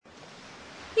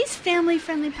These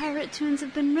family-friendly pirate tunes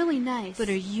have been really nice. But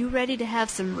are you ready to have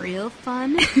some real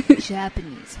fun?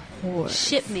 Japanese horror.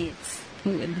 Shipmates.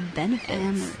 With benefits.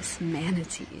 Amorous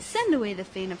manatees. Send away the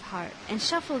faint of heart and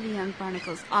shuffle the young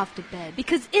barnacles off to bed,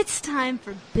 because it's time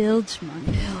for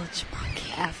Bilgemunky.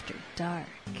 Bilgemunky After Dark.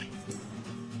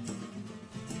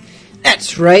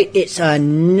 That's right, it's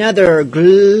another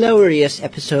glorious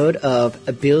episode of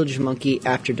Bilgemunky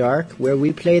After Dark, where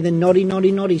we play the naughty,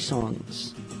 naughty, naughty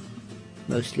songs.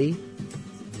 Mostly.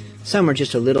 Some are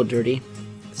just a little dirty.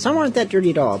 Some aren't that dirty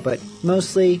at all, but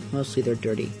mostly they're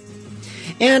dirty.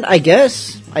 And I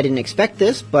guess I didn't expect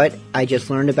this, but I just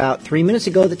learned about 3 minutes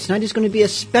ago that tonight is going to be a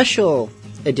special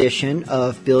edition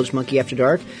of Bilgemunky After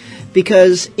Dark,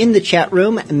 because in the chat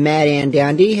room, Mad Ann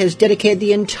Dandy has dedicated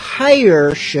the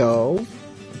entire show.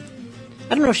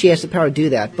 I don't know if she has the power to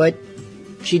do that, but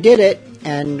she did it,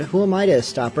 and who am I to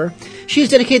stop her? She's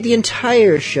dedicated the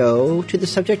entire show to the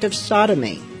subject of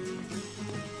sodomy.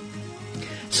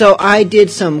 So I did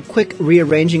some quick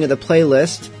rearranging of the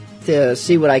playlist to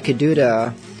see what I could do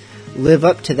to live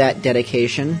up to that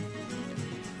dedication.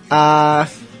 I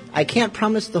can't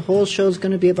promise the whole show's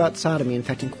going to be about sodomy. In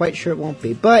fact, I'm quite sure it won't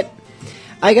be. But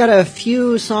I got a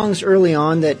few songs early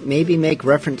on that maybe make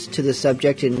reference to the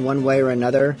subject in one way or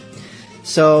another.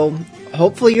 So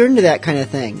hopefully you're into that kind of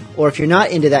thing. Or if you're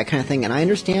not into that kind of thing, and I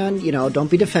understand,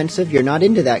 don't be defensive, you're not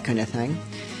into that kind of thing.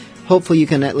 Hopefully you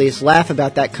can at least laugh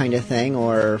about that kind of thing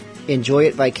or enjoy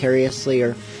it vicariously,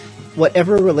 or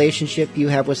whatever relationship you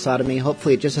have with sodomy,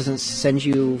 hopefully it just doesn't send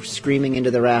you screaming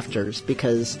into the rafters,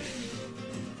 because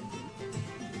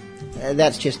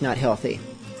that's just not healthy.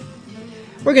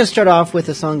 We're going to start off with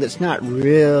a song that's not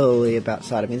really about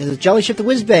sodomy. This is Jolly Ship the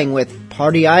Whiz Bang with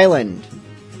Party Island.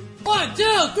 1, 2,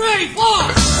 3, 4! We're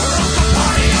on the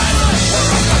party island! We're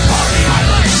on the party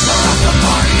island! We're on the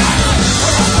party island!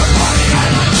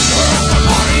 We're on the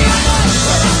party island! We're on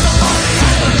the party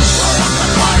island! We're on the party island! We're on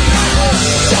the party island!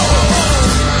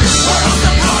 We're on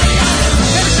the party island!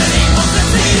 It's an evil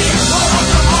disease! We're on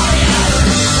the party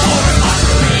island! We're on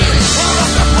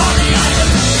the party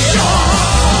island! We're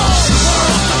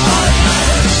on the party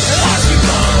island! Watch you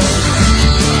go!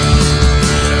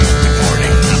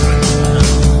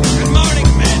 Good morning,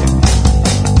 men.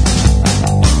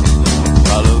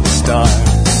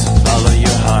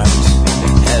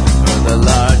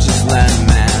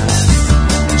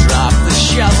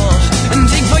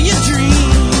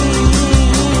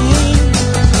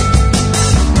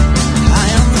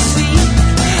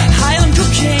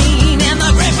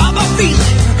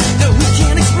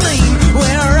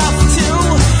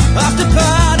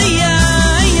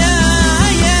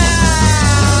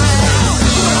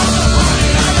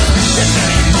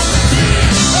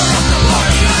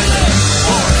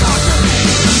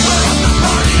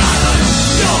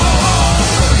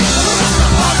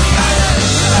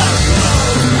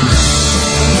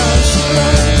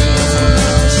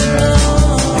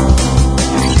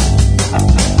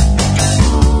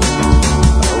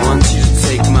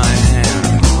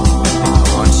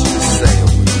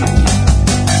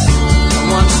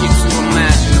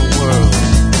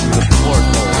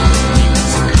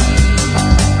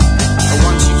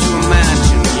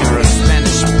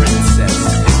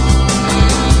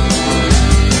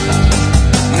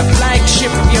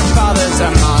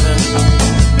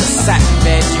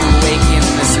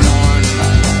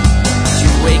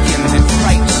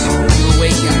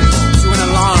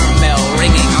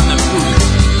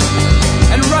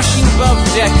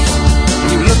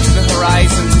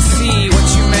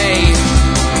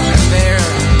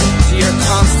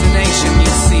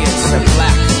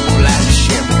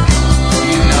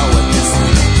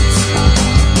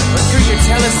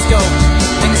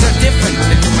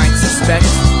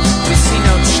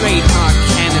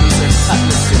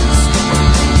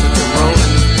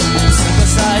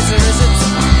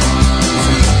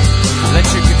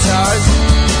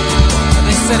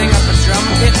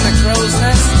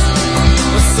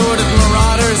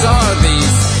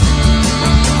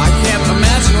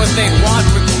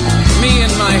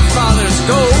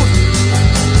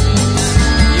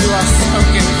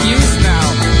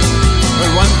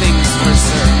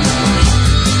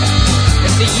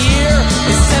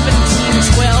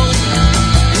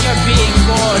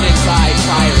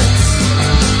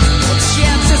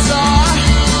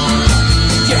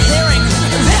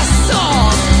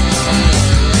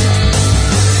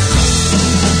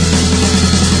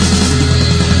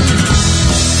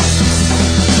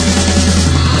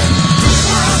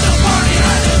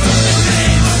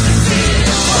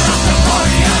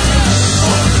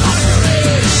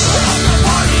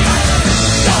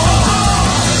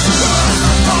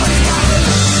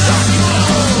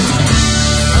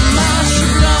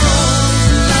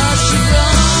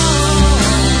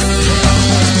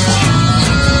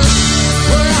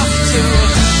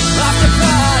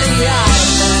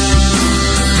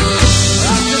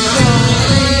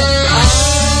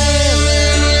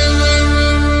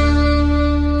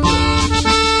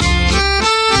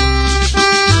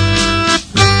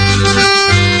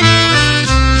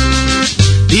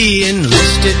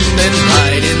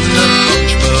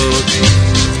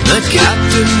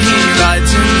 captain, he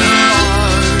rides in the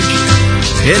barge.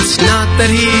 It's not that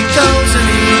he goes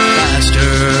any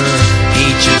faster, he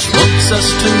just wants us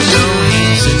to know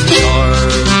he's in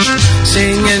charge.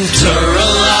 Singing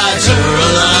Turralai,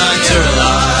 Turralai,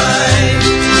 Turralai,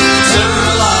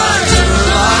 Turralai,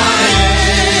 Turralai,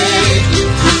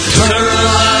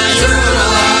 Turralai,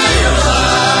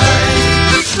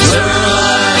 Turralai, Turralai.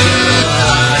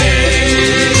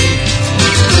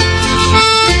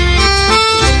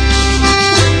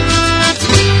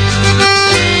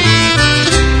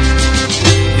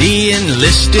 The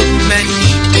enlisted men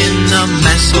eat in the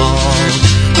mess hall,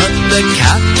 but the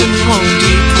captain won't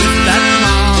eat with that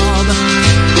mob.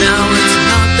 Now it's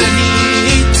not that he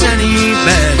eats any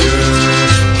better,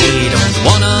 he don't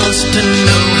want us to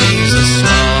know he's a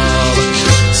snob.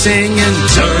 Singing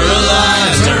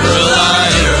Turralai,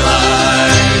 Turralai,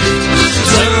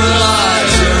 Turralai,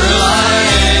 Turralai,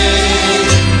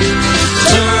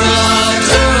 Turralai,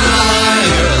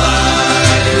 Turralai,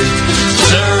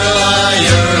 Turralai,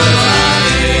 Turralai,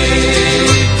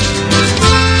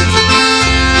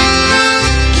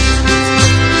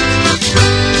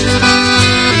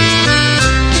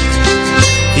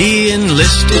 The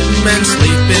enlisted men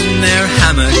sleep in their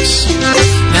hammocks.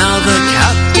 Now the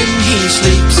captain, he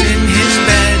sleeps in his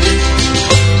bed.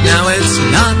 Now it's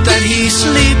not that he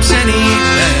sleeps any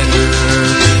better,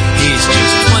 he's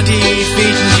just 20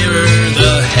 feet nearer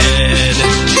the head.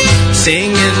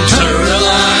 Singing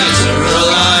Turralai,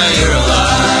 Turralai,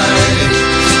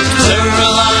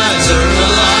 Turralai,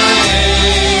 Turralai,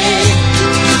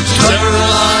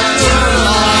 Turralai, Turralai,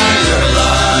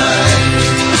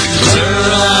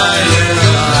 Turralai, Turralai.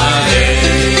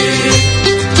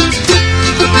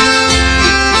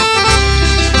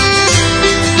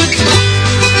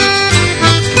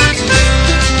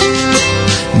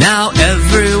 Now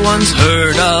everyone's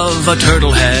heard of a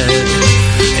turtle head.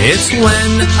 It's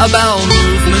when a bowel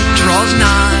movement draws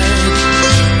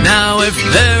nigh. Now if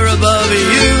they're above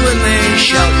you and they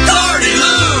shout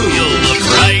Lordy-loo, you'll look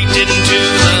right into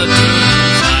the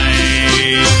turtle's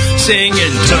eye.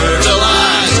 Singing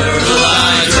Turralai,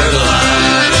 Turralai,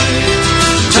 Turralai,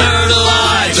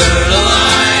 Turralai,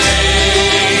 Turralai.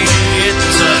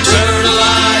 It's a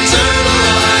Turralai,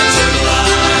 Turralai,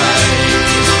 Turralai,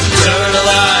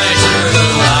 Turralai,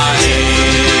 Turralai.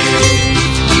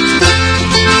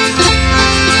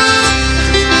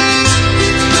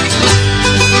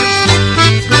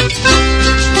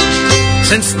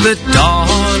 Since the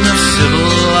dawn of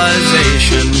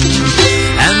civilization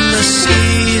and the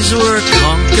seas were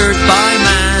conquered by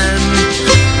man,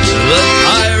 the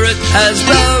pirate has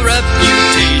the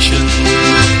reputation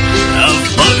of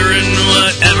buggering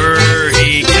whatever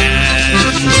he can.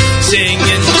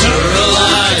 Singing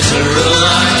Turralai,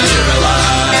 Turralai,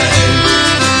 Turralai,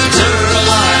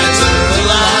 Turralai,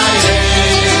 Turralai,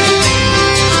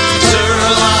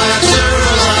 Turralai,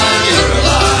 Turralai,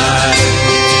 Turralai.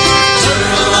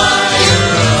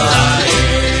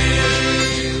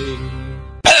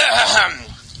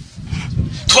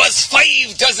 'Twas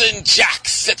 5 dozen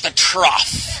jacks at the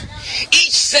trough.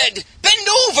 Each said, bend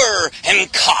over and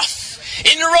cough.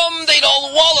 In rum they'd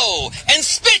all wallow and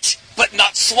spit, but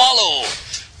not swallow.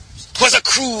 'Twas a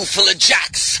crew full of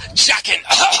jacks, jackin',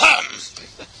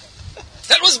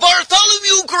 That was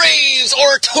Bartholomew Graves,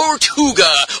 or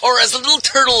Tortuga, or as the little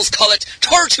turtles call it,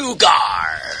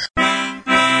 Tortugar.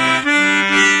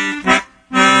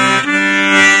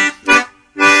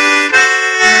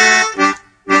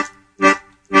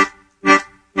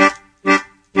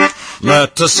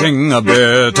 Let us sing a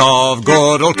bit of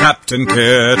good old Captain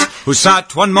Kit, who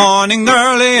sat one morning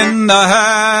early in the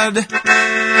head.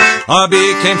 A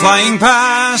bee came flying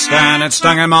past, and it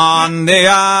stung him on the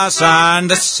ass, and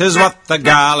this is what the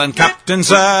gallant captain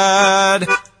said.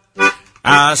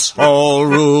 Asshole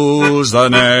rules the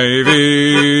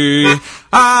navy,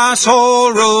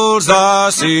 asshole rules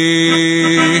the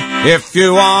sea. If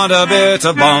you want a bit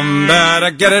of bum,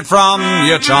 better get it from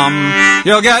your chum.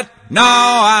 You'll get no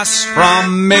ass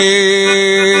from me.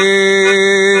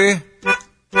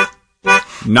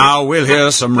 Now we'll hear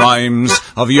some rhymes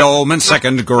of Yeoman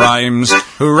Second Grimes,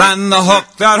 who ran the hook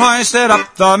that hoisted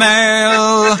up the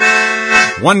mail.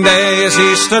 One day as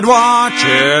he stood watch,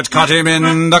 it caught him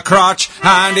in the crotch,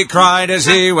 and he cried as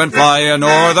he went flying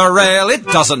o'er the rail. It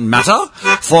doesn't matter,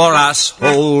 for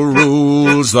asshole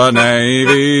rules the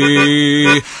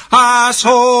navy,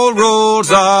 asshole rules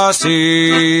the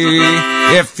sea.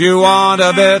 If you want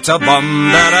a bit of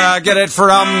bum, better get it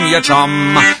from your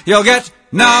chum. You'll get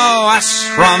no ass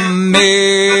from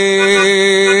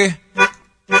me.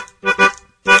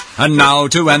 And now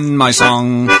to end my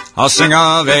song, I'll sing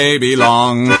of A.B.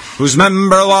 Long, whose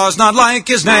member was not like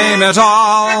his name at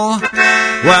all.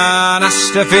 When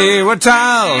asked if he would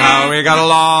tell how he got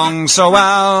along so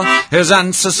well, his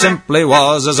answer simply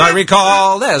was, as I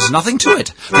recall, there's nothing to it,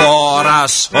 for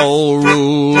asshole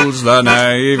rules the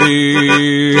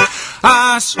Navy.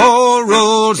 Asshole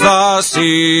rules the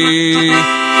sea.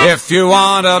 If you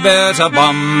want a bit of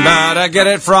bum, better get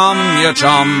it from your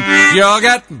chum. You'll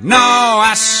get no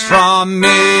ass from me.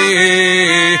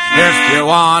 If you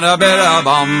want a bit of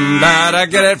bum, better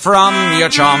get it from your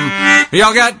chum.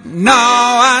 You'll get no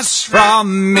ass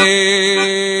from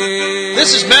me.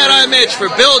 This is Mad Eye Mitch for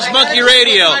Bilgemunky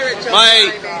Radio.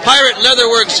 My Pirate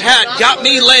Leatherworks hat got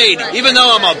me laid, even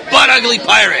though I'm a butt-ugly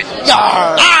pirate.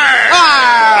 Yarr! Arr!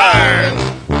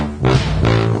 Arr!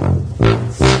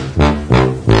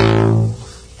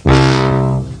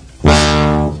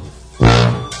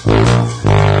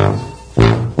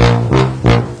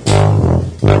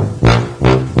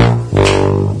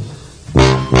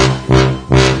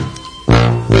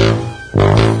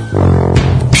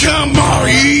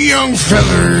 Young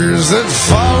feathers that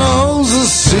follows the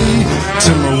sea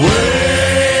to my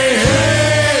way.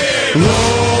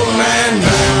 Roll the man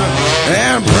down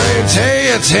and pray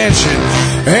pay attention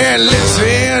and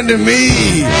listen to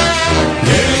me.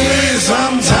 Give me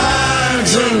some time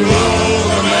to roll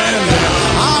the man down.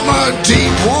 I'm a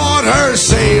deep water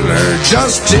sailor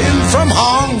just in from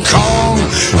Hong Kong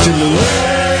to the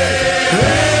way.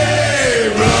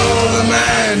 Roll the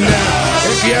man down.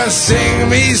 If you sing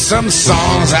me some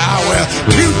songs, I will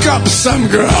puke up some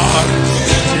grog.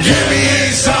 Give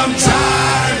me some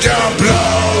time to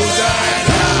blow that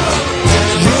down.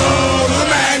 Blow the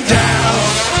man down.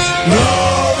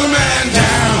 Blow the man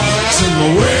down. Sing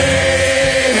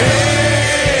away.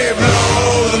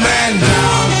 Blow the man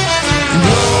down.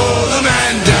 Blow the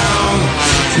man down.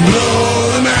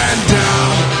 Blow the man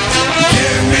down.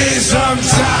 Give me some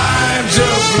time to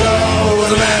blow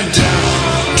the man down.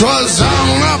 'Twas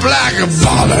on a black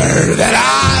baller that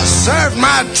I served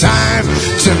my time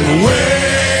to way.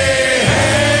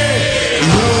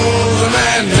 Roll the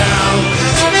man down.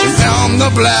 On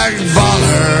the black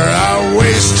baller I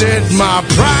wasted my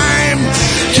prime.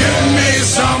 Give me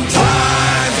some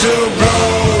time to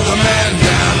blow the man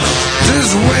down.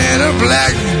 Just when a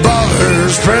black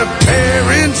baller's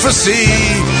preparing for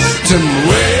sea to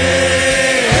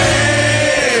way.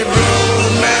 Blow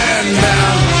the man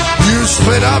down.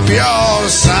 Split up your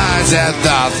sides at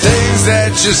the things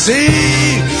that you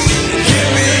see. Give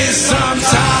me some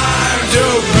time to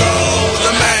blow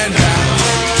the man down.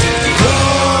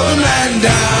 Blow the man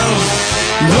down.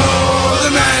 Blow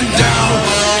the man down.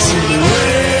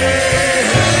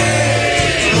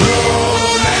 Blow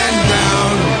the man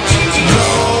down.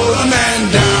 Blow the man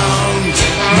down.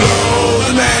 Blow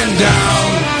the man down.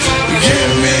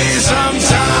 Give me some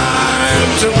time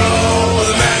to blow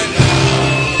the man down.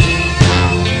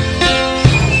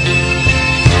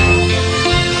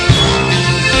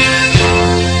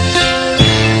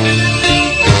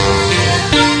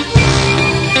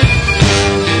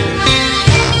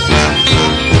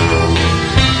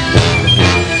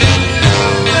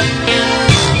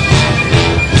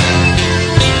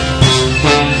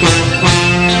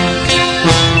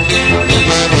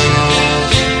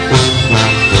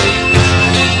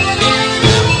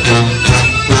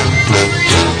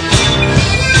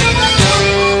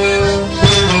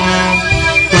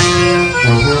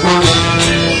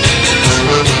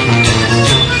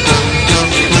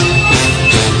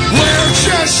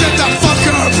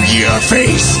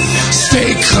 Face,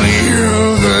 stay clear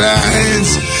of the lines.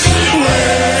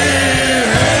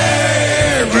 Hey,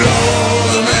 blow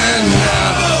the man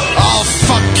down. I'll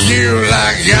fuck you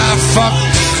like I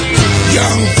fucked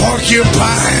young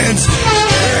porcupines.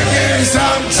 Give me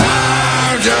some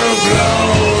time to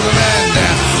blow the man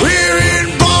down. We're in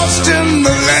Boston,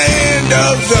 the land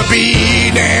of the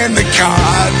bean and the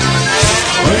cod.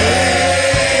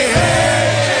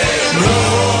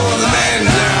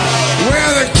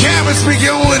 We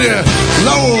going to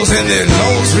Lowe's and then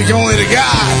Lowe's we going to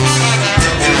God.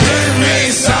 Give me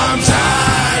some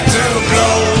time to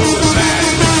blow the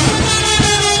man down.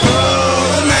 Blow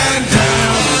the man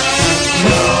down.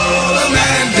 Blow the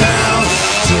man down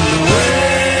to the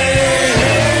way.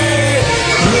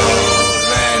 Blow the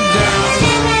man down.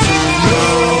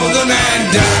 Blow the man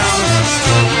down.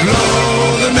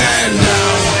 Blow the man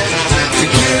down.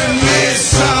 Give me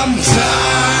some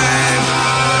time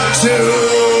to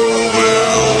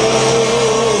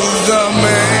the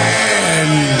man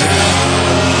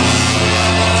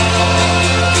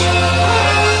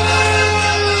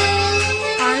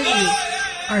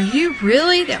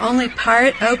really the only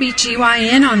pirate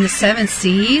OBGYN on the 7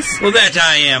 seas? Well, that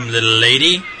I am, little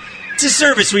lady. It's a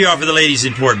service we offer the ladies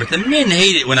in port, but the men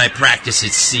hate it when I practice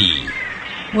at sea.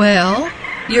 Well,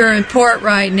 you're in port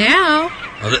right now.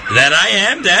 Well, that I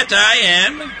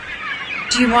am.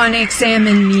 Do you want to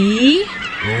examine me?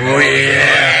 Oh,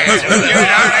 yeah.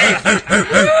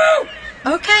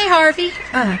 Okay, Harvey.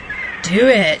 Do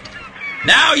it.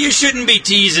 Now, you shouldn't be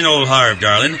teasing old Harv,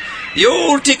 darling. The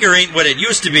old ticker ain't what it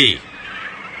used to be.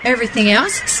 Everything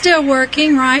else is still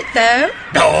working, right, though?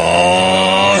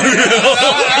 Oh!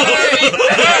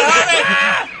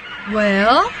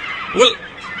 Well,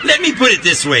 let me put it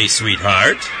this way,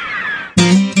 sweetheart.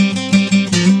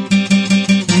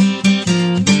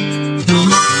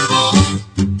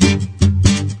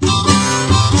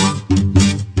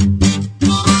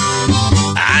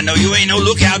 I know you ain't no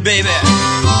lookout, baby.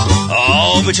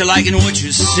 Oh, but you're liking what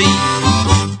you see.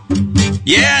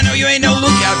 Yeah, I know you ain't no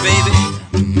lookout, baby.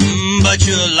 But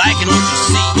you're liking what you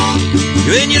see.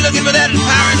 When you're looking for that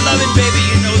pirate loving, baby,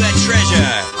 you know that treasure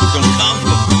don't come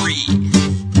for free.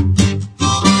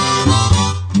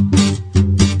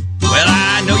 Well,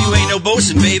 I know you ain't no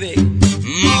bosun, baby,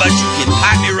 but you can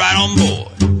pipe me right on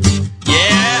board.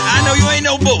 Yeah, I know you ain't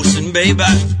no bosun, baby,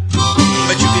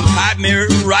 but you can pipe me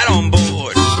right on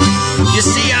board. You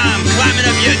see, I'm climbing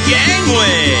up your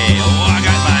gangway. Oh, I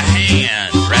got my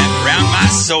hand wrapped around my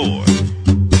sword.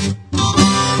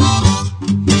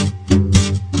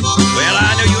 Well,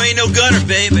 I know you ain't no gunner,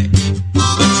 baby,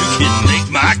 but you can make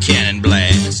my cannon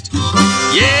blast.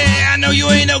 Yeah, I know you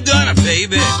ain't no gunner,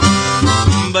 baby,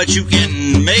 but you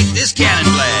can make this cannon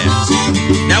blast.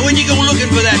 Now, when you go looking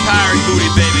for that pirate booty,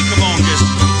 baby, come on, just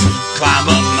climb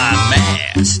up my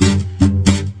mast.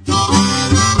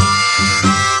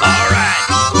 All right,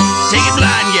 take it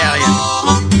blind, galleon.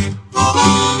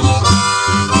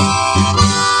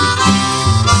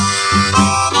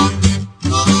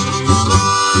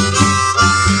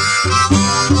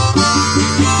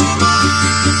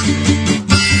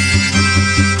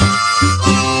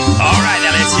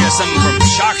 Something from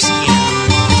Shark Skin.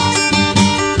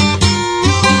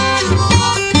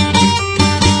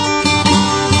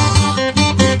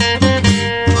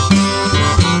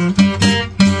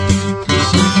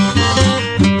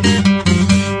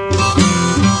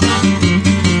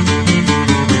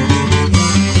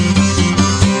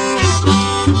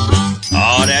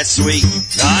 Oh, that's sweet.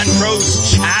 Don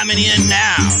Crow's chiming in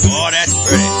now. Oh, that's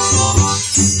pretty.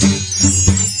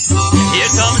 And here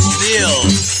comes Bill,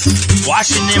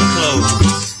 washing them clothes.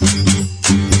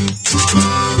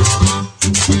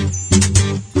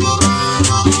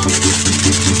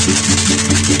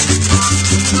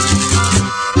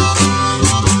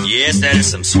 Yes, that is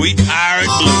some sweet pirate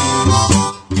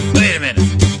blues. Wait a minute.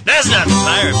 That's not the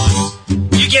pirate blues.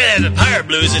 You can't have the pirate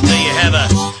blues until you have a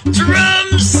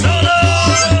drum solo!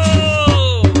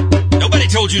 Nobody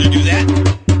told you to do that.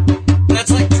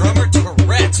 That's like drummer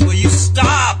Tourette's. Will you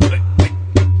stop?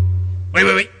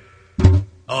 Wait.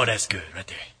 Oh, that's good, right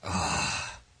there.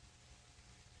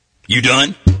 You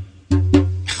done?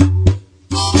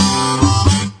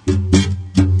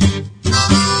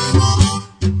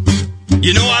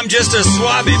 You know I'm just a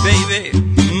swabby, baby,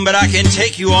 but I can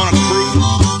take you on a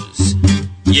cruise.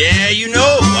 Yeah, you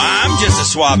know I'm just a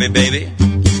swabby, baby,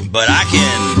 but I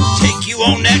can take you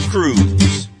on that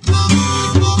cruise.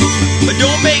 But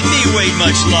don't make me wait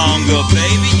much longer,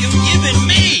 baby. You've given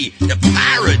me the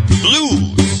pirate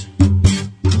blues.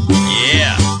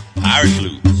 Yeah, pirate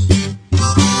blues.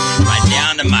 Right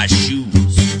down to my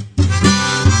shoes.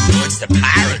 What's the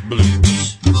pirate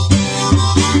blues?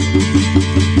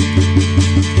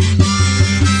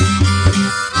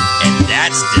 And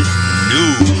that's the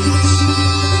news.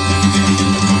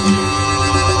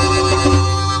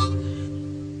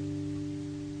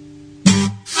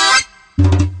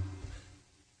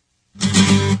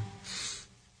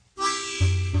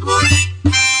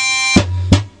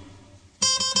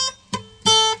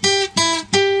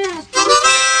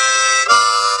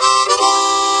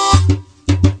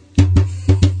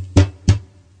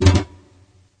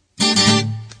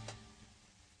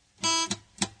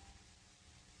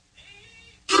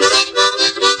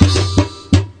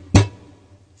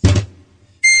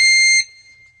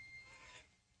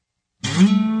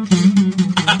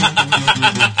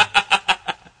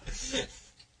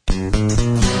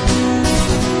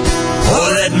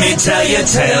 Tell you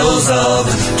tales of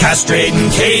castrating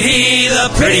Katie,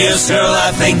 the prettiest girl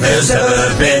I think there's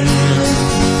ever been.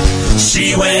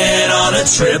 She went on a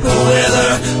trip with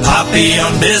her poppy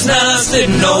on business,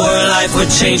 didn't know her life would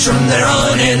change from there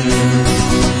on in.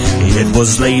 It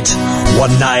was late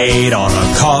one night on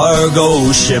a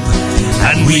cargo ship,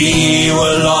 and we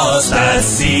were lost at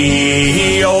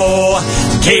sea. Oh,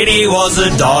 Katie was the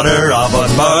daughter of a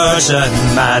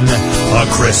merchantman, a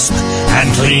crisp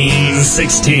and clean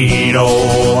 16,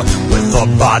 with the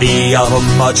body of a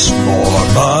much more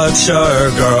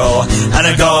mature girl and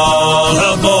a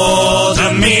gullible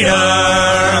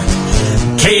demeanor.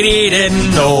 Katie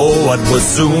didn't know what would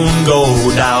soon go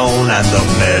down, and the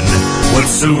men would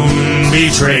soon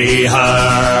betray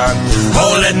her.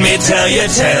 Oh, let me tell you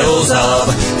tales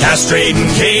of castrating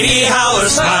Katie, how her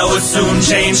smile would soon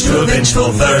change to a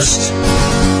vengeful thirst.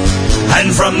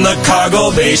 And from the cargo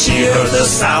bay she heard the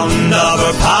sound of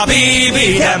her poppy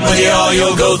beat. Damn with y'all,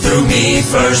 you'll go through me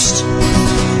first.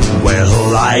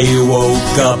 Well, I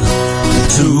woke up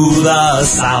to the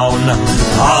sound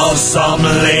of some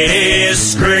lady's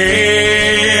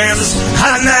screams,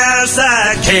 and there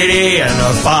sat Katie in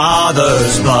her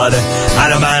father's blood,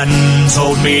 and a man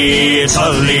told me to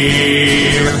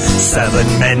leave.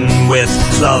 7 men with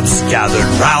clubs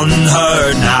gathered round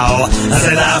her now, as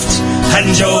they laughed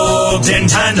and joked in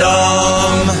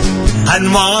tandem,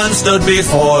 and one stood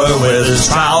before with his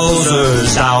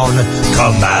trousers down,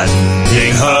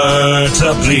 commanding her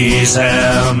to please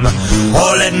him.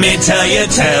 Oh, let me tell you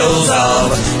tales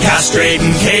of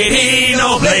castrating Katie.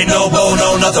 No blade, no bow,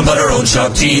 no nothing but her own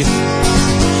sharp teeth.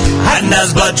 And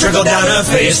as blood trickled down her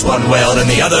face, one wailed and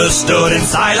the other stood in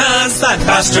silence. That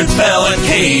bastard fell and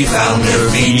Katie found her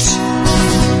feet.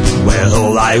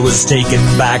 Well, I was taken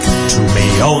back to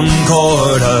my own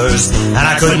quarters, and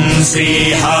I couldn't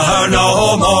see her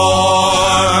no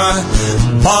more.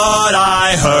 But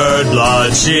I heard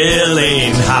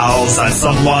blood-chilling howls and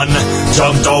someone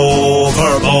jumped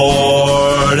overboard.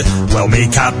 Well, me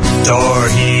captor,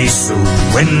 he soon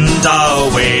went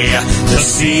away to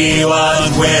see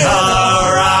what with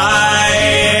her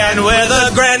eye. And with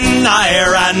a grin I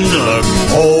ran to look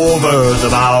over the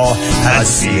bow, and I'd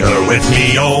see her with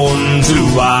me own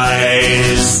 2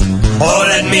 eyes. Oh,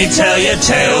 let me tell you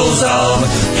tales of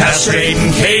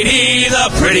castrating Katie,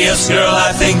 the prettiest girl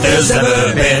I think there's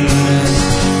ever been.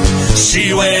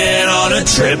 She went on a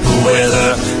trip with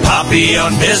her poppy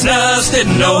on business,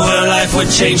 didn't know her life would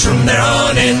change from there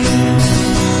on in.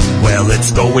 Well,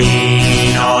 it's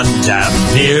going on damn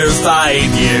near 5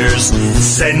 years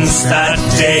since that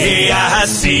day I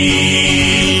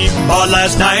see. But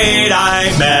last night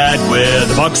I met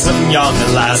with a buxom young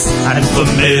lass, and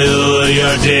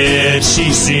familiar did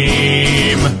she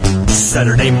seem. Said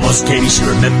her name was Katie, she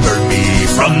remembered me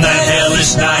from the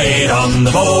hellish night on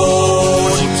the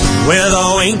boat. With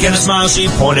a wink and a smile she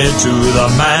pointed to the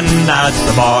man at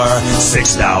the bar.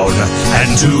 6 down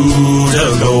and 2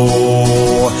 to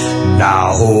go.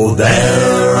 Now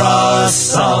there are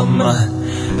some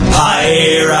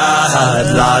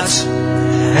pirate lot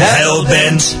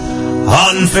hell-bent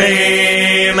on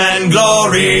fame and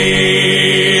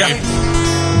glory,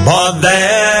 but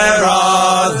there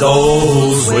are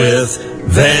those with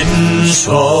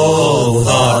vengeful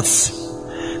thoughts.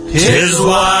 'Tis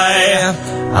why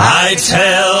I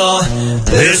tell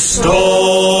this story.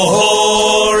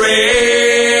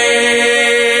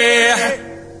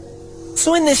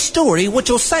 So in this story, what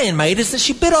you're saying, mate, is that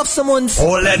she bit off someone's...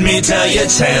 Oh, let me tell you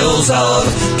tales of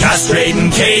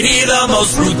castrating Katie, the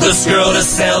most ruthless girl to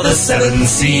sail the 7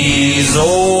 seas.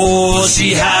 Oh,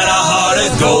 she had a heart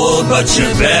of gold, but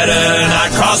you better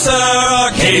not cross her,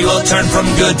 or Katie will turn from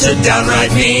good to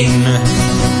downright mean.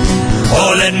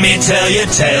 Oh, let me tell you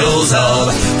tales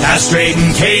of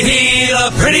castrating Katie,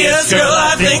 the prettiest girl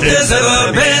I think there's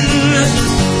ever been.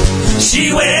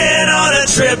 She went on a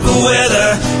trip with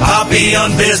her poppy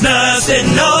on business,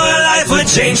 didn't know her life would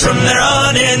change from there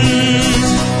on in.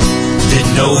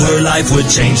 Didn't know her life would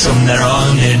change from there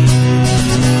on in.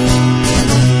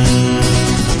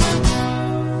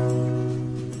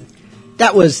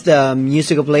 That was the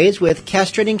Musical Blades with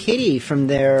Castrating Katie from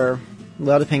their,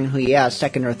 well, depending on who you ask,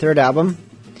 2nd or 3rd album,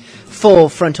 Full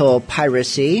Frontal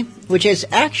Piracy, which has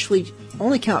actually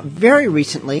only come out very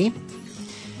recently,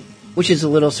 which is a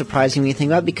little surprising when you think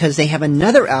about it, because they have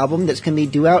another album that's going to be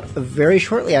due out very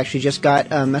shortly. Actually, just got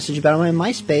a message about it on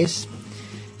my MySpace.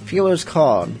 I forget what it's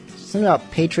called. Something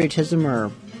about patriotism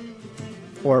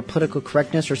or political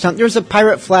correctness or something. There's a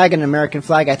pirate flag and an American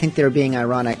flag. I think they were being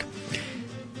ironic.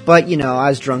 But, you know, I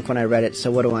was drunk when I read it,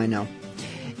 so what do I know?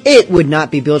 It would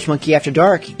not be Bilgemunky After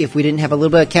Dark if we didn't have a little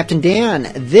bit of Captain Dan.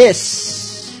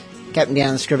 This, Captain Dan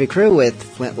and the Scurvy Crew with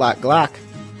Flintlock Glock.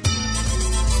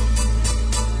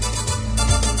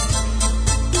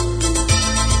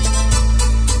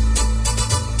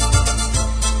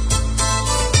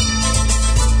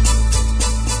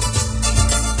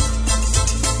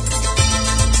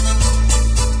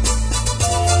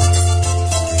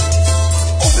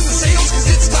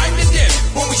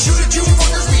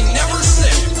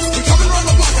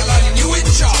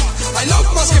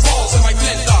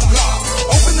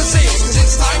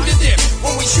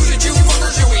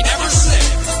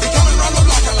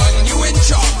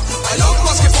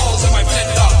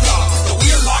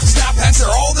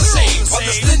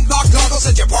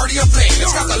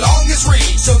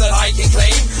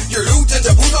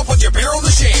 you bear the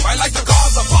shame. I like to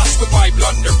cause a fuss with my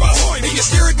blunderbuss. If you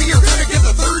stare at me, you're gonna get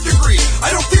the 3rd degree.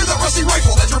 I don't fear that rusty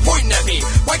rifle that you're pointing at me.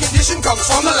 My condition comes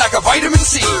from the lack of vitamin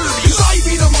C. Cause I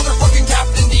be the motherfucking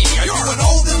Captain D. I'm doing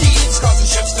all the deeds, causing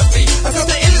ships to flee. I've got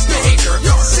the illest behavior,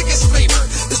 your sickest flavor.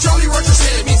 This Jolly Roger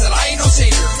said it means that I ain't no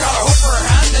savior. Got a hook for a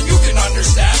hand, then you can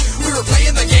understand. We were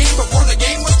playing the game before the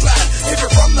game was planned. If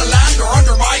you're from the land or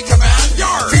under my command,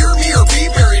 fear me or be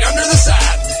buried under the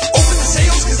sand. Open the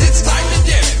sails, cause it's time to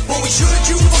dip. When we shoot at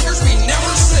you fuckers, we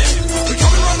never slip. We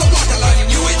coming around the block and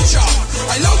lighting you in chop.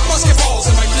 I love musket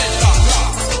balls and my flintlock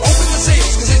lock. Open the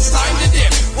sails, cause it's time to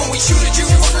dip. When we shoot at you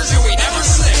fuckers, we never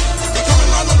slip. We coming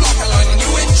around the block and lighting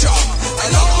you in chop.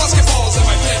 I love musket balls and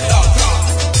my flintlock lock.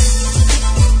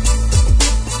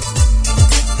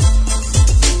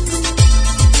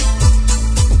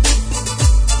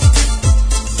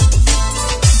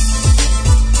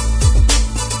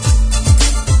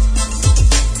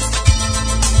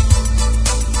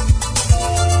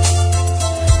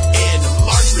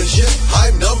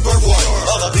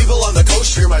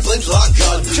 Fear my flintlock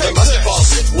gun. The musket ball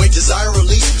sit, wait, desire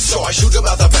release. So I shoot them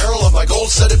out the barrel of my gold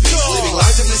set of piece, leaving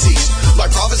lives of deceased. My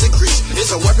profits increase.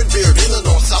 It's a weapon feared in the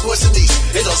north, southwest, and east.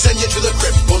 It'll send you to the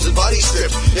crypt, bones and bodies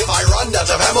stripped. If I run out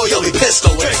of ammo, you'll be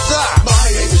pistol whipped. My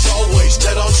aim is always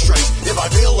dead on straight. If I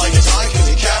feel like it's I can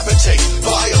decapitate,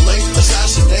 violate,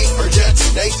 assassinate, or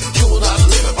detonate. You will not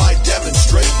live if I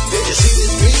demonstrate. If you see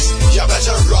this beast, you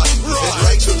better run. It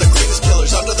ranks with the greatest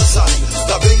killers under the sun.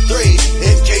 The big 3,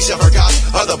 in case you forgot,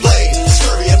 are the blade,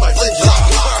 scurvy, and my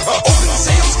flintlock. Open the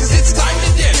sails, cause it's time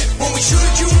to dip. When we shoot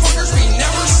at you fuckers, we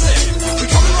never slip. We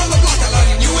coming around the block and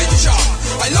lighting you in chop.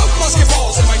 I love musket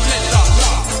balls and my flintlock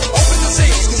lock. Open the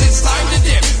sails, cause it's time to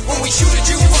dip. When we shoot at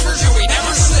you fuckers, we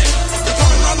never slip. We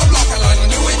coming around the block and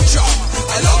lighting you in chop.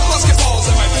 I love musket balls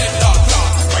and my flintlock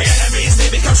lock. My enemies, they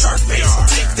become shark bait.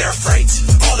 Take their freight,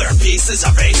 all their pieces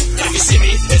of bait. If you see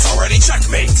me, it's already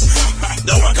checkmate.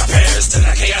 No one compares to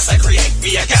the chaos I create.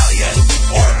 Be a galleon,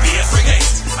 or be a frigate.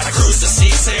 I cruise the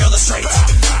sea, sail the strait.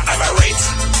 I'm irate,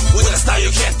 with a style you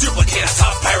can't duplicate. A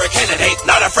top pirate candidate,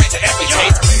 not afraid to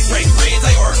amputate. Break breeds,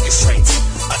 I orchestrate,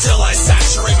 until I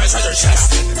saturate my treasure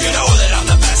chest. You know that I'm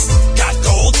the best. Got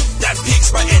gold, that piques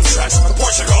my interest. From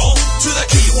Portugal to the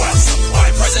Key West,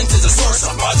 my presence is a source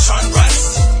of much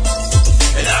unrest.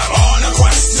 And I'm on a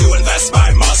quest to invest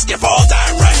my musket ball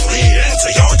directly into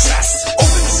your chest.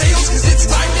 Open the sails, cause it's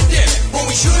time to dip. When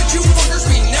we shoot at you fuckers,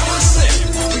 we never slip.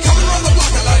 We coming around the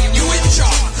block and lighting you in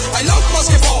chop. I love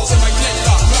musket balls and my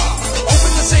flintlock lock.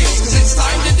 Open the sails, cause it's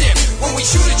time to dip. When we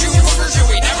shoot at you fuckers,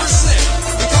 we never slip.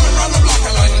 We coming around the block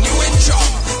and lighting you in chop.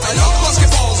 I love musket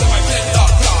balls and my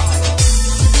flintlock lock.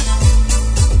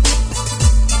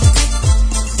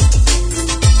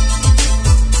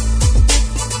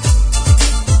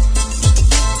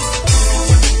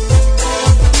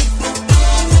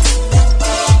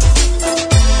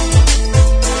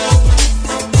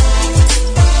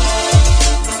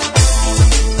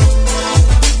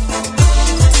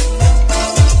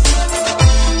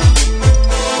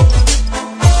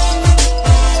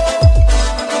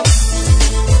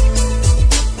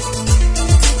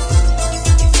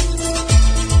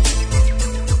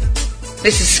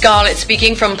 This is Scarlett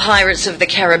speaking from Pirates of the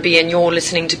Caribbean. You're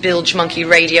listening to Bilgemunky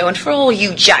Radio, and for all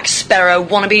you Jack Sparrow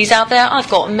wannabes out there, I've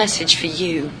got a message for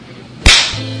you.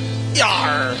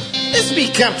 Yar! This be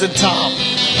Captain Tom.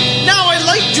 Now I'd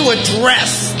like to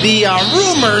address the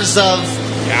rumors of,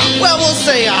 well, we'll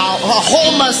say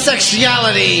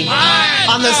homosexuality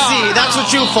on the sea. That's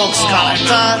what you folks call it.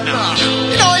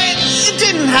 You know, it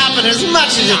didn't happen as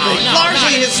much as you think.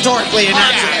 Largely historically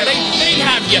inaccurate. They'd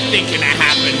have you thinking it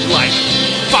happened like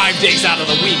 5 days out of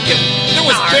the week, and there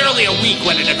was barely a week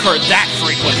when it occurred that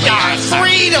frequently. 3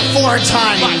 to 4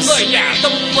 times.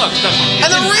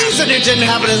 And the reason it didn't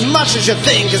happen as much as you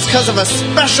think is because of a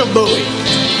special buoy.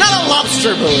 Not a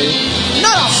lobster buoy.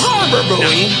 Not a harbor buoy.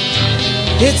 No.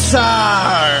 It's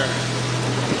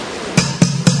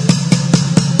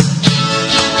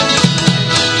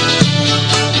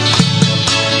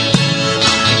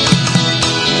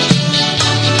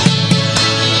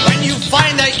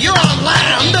find that you're on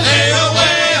land. Hey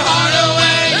away, hard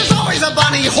away. There's always a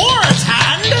bunny whore at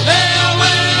hand. Hey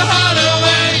away, hard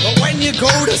away. But when you go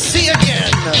to sea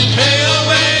again, hey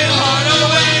away, hard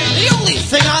away. The only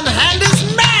thing on hand is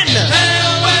men. Hey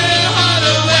away, hard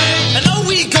away. And though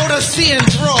we go to sea in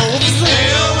droves, hey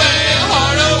away,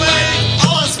 hard away.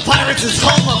 All us pirates is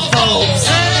homophobes.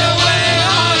 Hey away,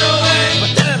 hard away.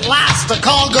 But then at last the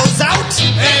call goes out.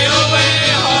 Hey away,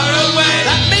 hard away.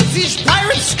 That makes each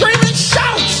pirate scream and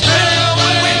shout. Hey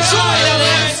away, with joy that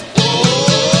is.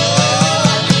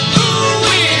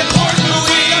 Ooh-wee, port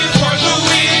buoy,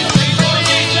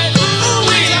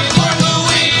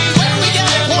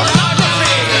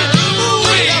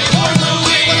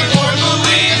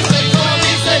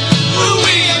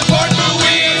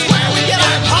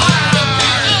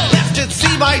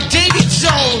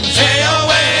 bones. Hey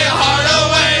away, heart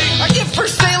away. A gift for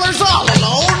sailors all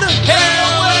alone. Hey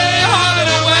away, heart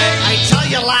away. I tell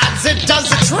you lads, it does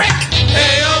the trick.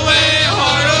 Hey away,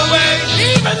 heart away.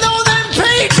 Even though them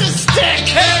pages stick.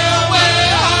 Hey away,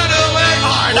 heart away.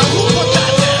 Alright, now who put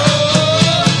that there?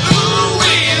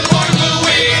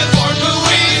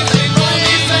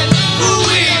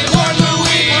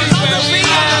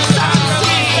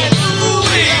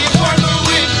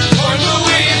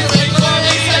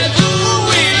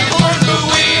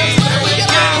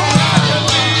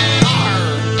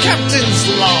 Captain's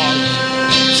log,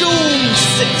 June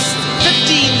 6th,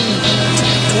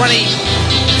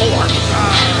 1524.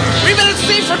 We've been at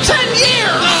sea for 10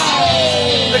 years!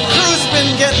 The crew's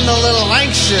been getting a little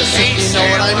anxious, if you know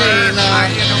what I mean.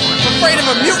 I'm afraid of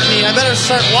a mutiny. I better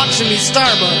start watching me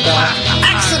starboard.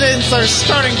 Accidents are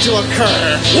starting to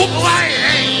occur. Whoop, hey,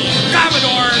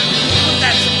 Commodore. Put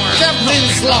that somewhere.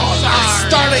 Captain's log,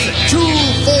 stardate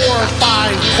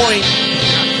 245.A.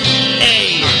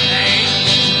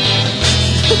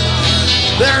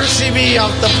 There she be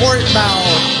off the port bow,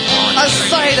 a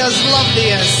sight as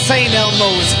lovely as St.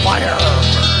 Elmo's fire.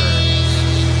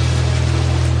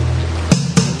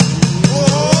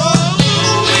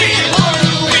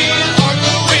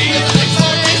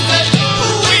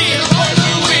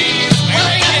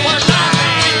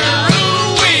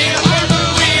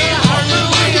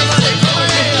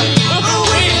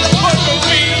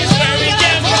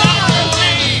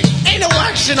 Ain't no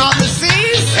action on the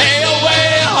seas. Hey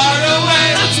away, heart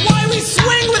away. That's why we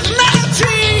swing with metal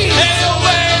cheese. Hey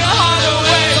away, heart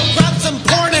away. So grab some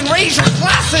porn and raise your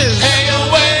glasses. Hey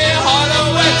away, heart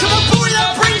away. Come on, pour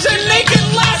that brings your naked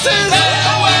lasses. Hey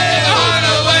away, heart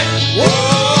away. Whoa.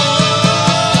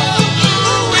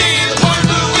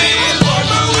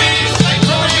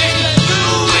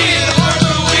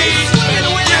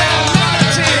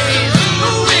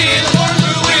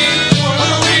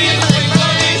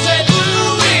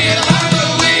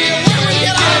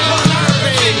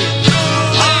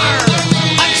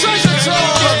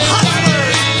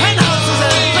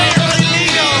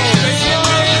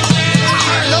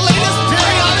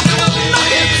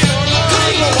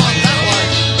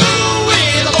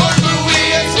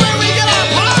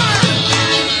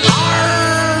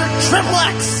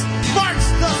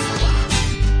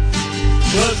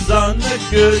 On the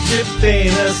good ship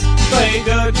Venus, by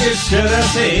God you should have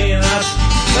seen us.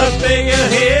 The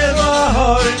figurehead was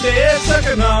hard and dead,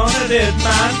 sucking on a dead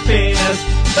man's penis.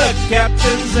 The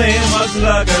captain's name was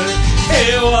Lugger,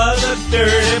 he was a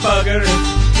dirty bugger.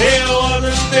 He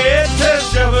wasn't fit to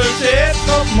shovel shit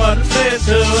from one place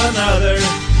to another.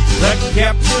 The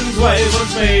captain's wife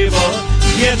was Mabel,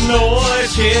 you know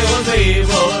that she was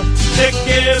able to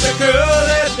give the crew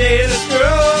that day to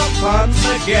screw upon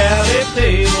the galley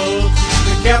table.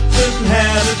 The captain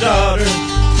had a daughter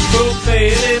who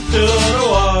faded to the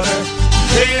water.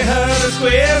 They heard her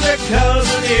squeal because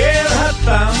an ear had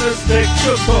found a stick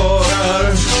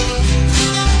recorder.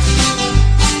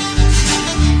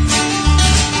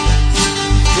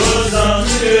 Was on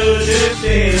the good ship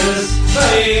Venus,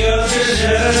 they got the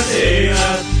should have seen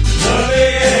us. The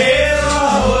big head of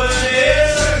what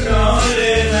is are gone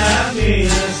in that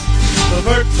Venus. The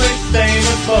birthplace name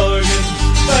was Morgan,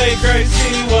 by Christ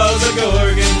he was a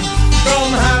Gorgon. From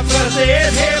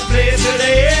 8:30 he played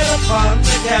today upon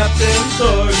the captain's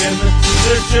organ.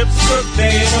 The ship's cook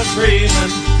name was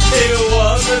Freeman, he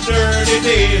was a dirty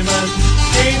demon.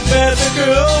 He fed the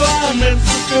crew on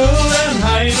into school and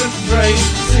Hyman's right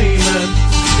seaman.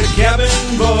 The cabin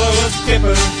boy was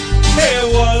Skipper, he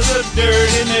was a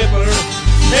dirty nipper.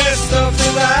 He stuffed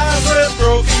his ass with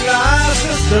broken glass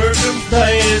to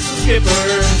circumcise the skipper.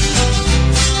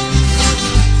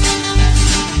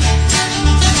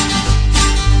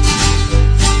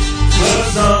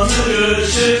 Was on the good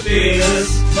ship Venus,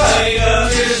 by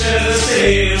God you should have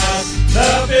seen us.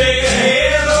 The big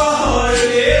head of what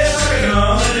it is, we're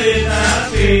on in that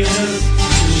Venus.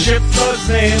 The ship's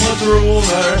name was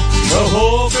Rover, the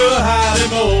whole crew had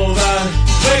him over.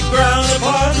 They ground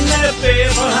upon their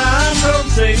faithful hand from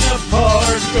Singapore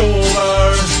to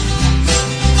Dover.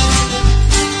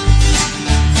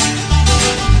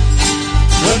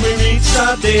 When we reached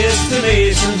our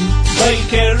destination, by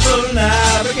careful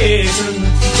navigation,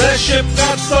 the ship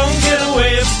got sunk in a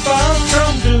wave spun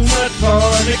from too much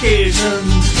fornication.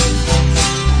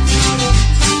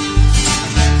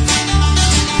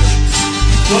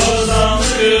 Was on the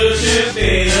good ship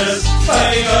Venus,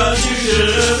 by God you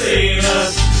should have seen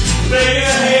us. Bring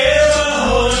a hail of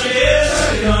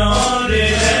holy gone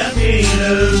in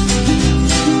Venus.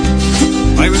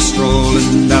 I was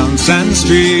strolling down Townsend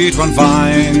Street one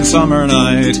fine summer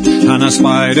night, and I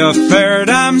spied a fair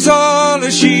damsel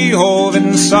as she hove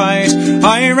in sight.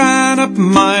 I ran up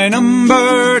my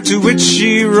number, to which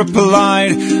she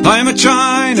replied, I'm a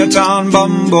Chinatown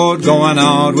bumboat going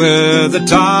out with the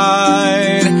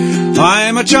tide.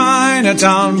 I'm a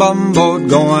Chinatown bumboat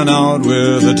going out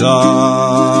with the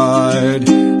tide.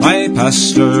 I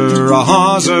passed her a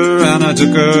hawser and I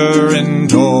took her in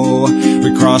tow.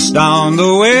 We crossed down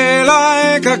the way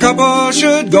like a couple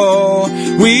should go.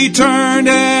 We turned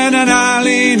in an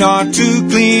alley not too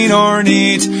clean or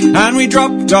neat, and we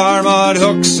dropped our mud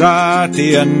hooks at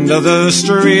the end of the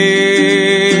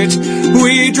street.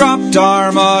 We dropped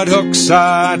our mud hooks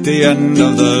at the end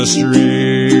of the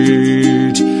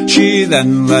street. She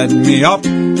then led me up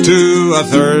to a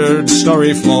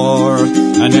third-story floor,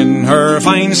 and in her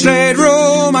fine slate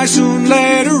room I soon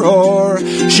laid her o'er.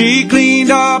 She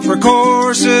cleaned up her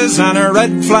courses and her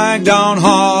red flag down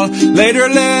hall, laid her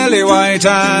lily white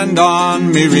hand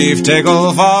on me reef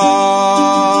tackle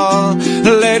fall.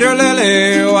 Laid her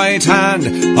lily white hand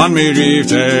on me reef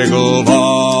tackle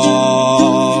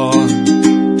fall.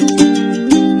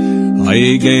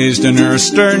 I gazed in her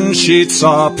stern sheets,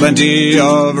 saw plenty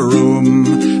of room,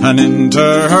 and into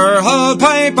her hull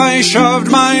pipe I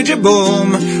shoved my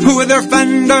jibboom, with her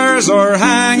fenders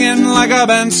o'erhanging like a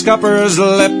bent scupper's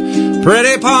lip.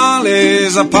 Pretty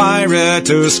Polly's a pirate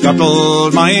who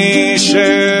scuttled my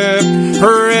ship.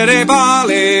 Pretty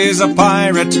Polly's a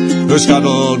pirate who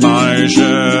scuttled my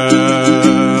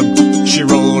ship. She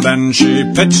rolled and she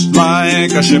pitched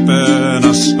like a ship in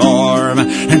a storm,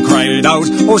 and cried out,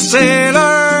 oh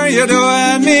sailor, you're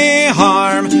doing me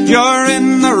harm. You're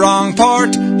in the wrong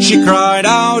port, she cried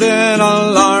out in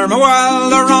alarm. Well,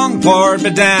 the wrong port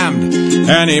be damned,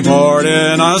 any port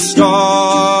in a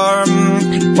storm.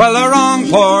 Well, the wrong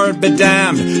port be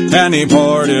damned, any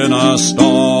port in a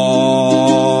storm.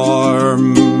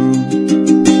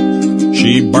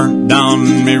 She burnt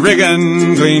down me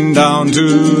rigging, clean down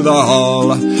to the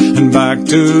hull, and back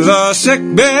to the sick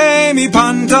bay me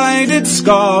punt I did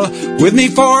scull, with me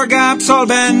foregaps all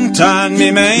bent and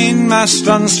me mainmast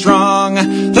unstrung.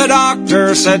 The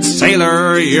doctor said,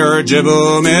 sailor, your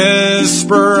jibboom is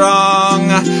sprung.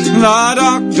 The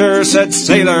doctor said,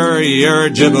 sailor, your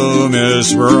jibboom is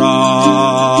sprung.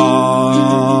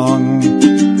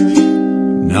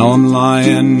 Now I'm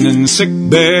lying in sick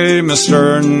bay, my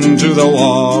stern to the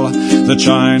wall, the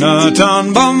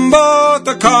Chinatown bumboat,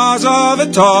 the cause of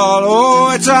it all.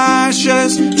 Oh, it's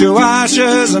ashes to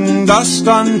ashes and dust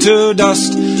unto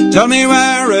dust. Tell me,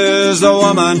 where is the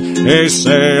woman a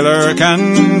sailor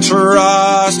can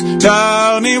trust?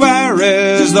 Tell me, where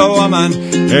is the woman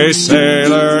a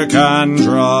sailor can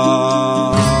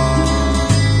trust?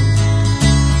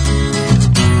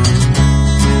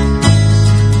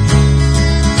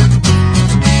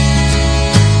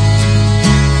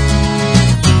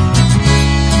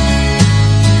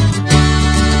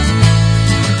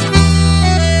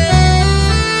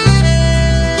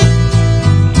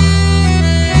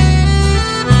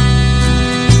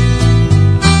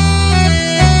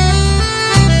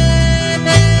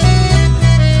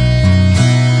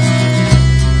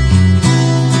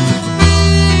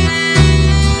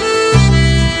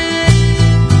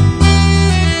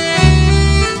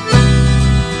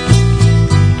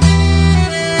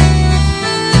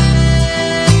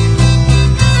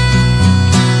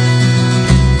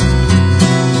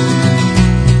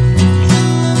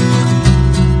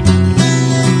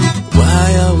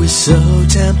 So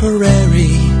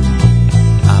temporary,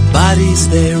 our bodies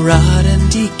they rot and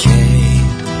decay.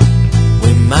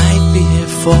 We might be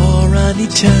here for an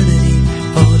eternity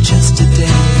or just a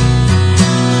day.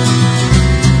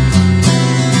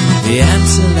 The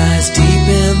answer lies deep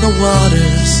in the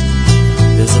waters.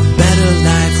 There's a better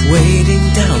life waiting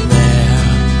down there.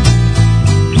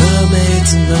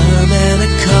 Mermaids and mermen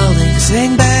are calling,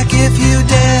 sing back if you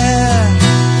dare.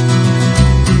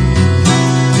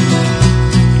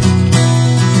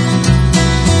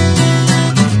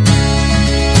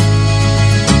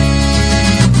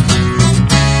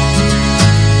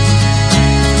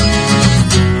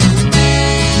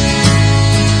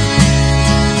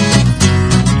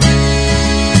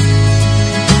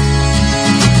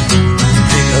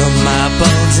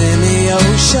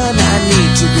 I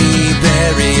need to be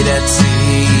buried at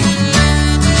sea.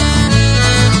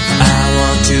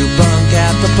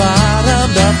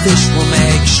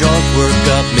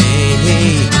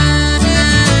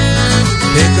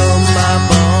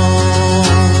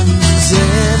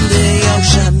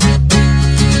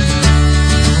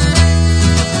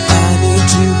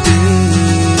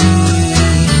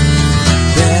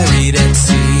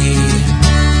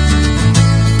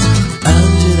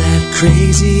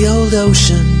 cold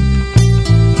ocean,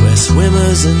 where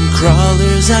swimmers and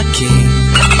crawlers are king.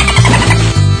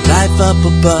 Life up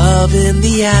above in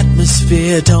the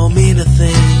atmosphere don't mean a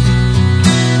thing.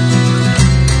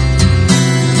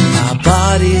 Our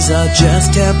bodies are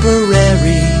just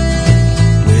temporary.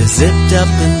 We're zipped up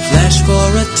in flesh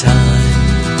for a time.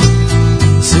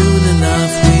 Soon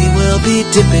enough we will be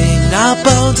dipping our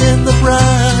bones in the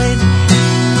brine.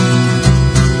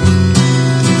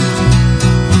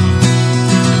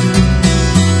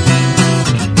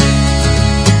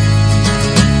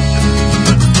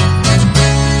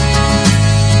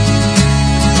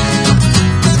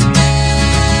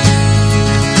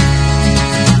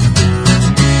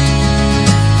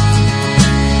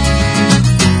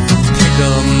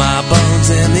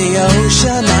 In the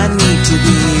ocean, I need to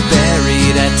be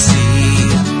buried at sea.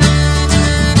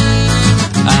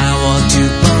 I want to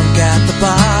bunk at the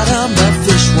bottom, the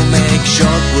fish will make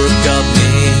short work of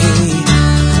me.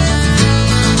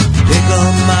 Pick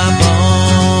up my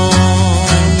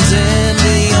bones in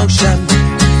the ocean.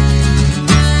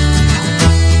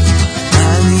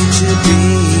 I need to be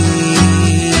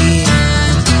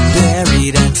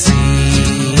buried at sea.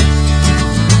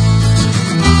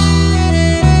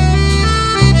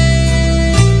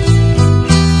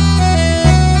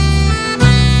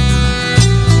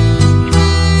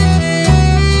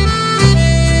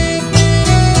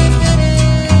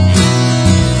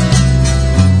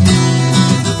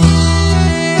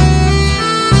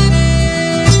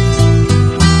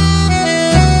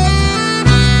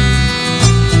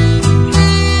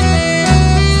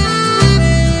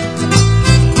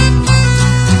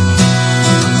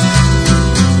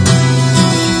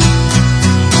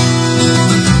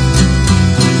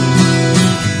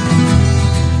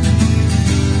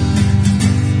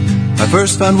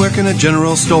 First found work in a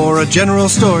general store,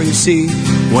 you see,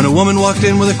 when a woman walked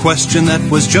in with a question that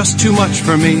was just too much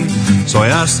for me. So I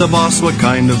asked the boss what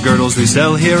kind of girdles we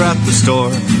sell here at the store.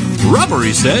 Rubber,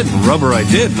 he said, and rubber I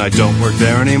did, and I don't work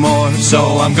there anymore.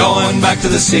 So I'm going back to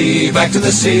the sea,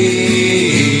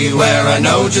 where I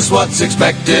know just what's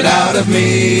expected out of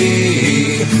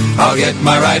me. I'll get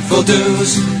my rightful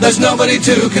dues, there's nobody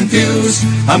to confuse.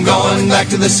 I'm going back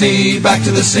to the sea,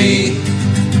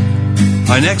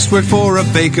 I next worked for a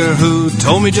baker who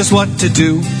told me just what to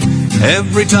do.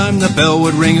 Every time the bell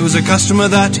would ring, it was a customer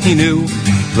that he knew.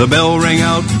 The bell rang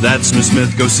out, that's Miss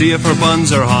Smith, go see if her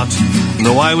buns are hot.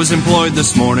 Though I was employed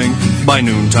this morning, by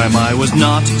noontime I was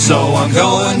not. So I'm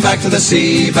going back to the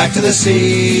sea,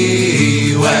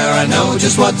 where I know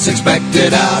just what's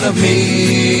expected out of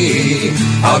me.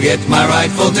 I'll get my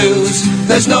rightful dues,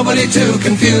 there's nobody to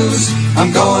confuse.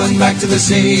 I'm going back to the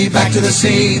sea,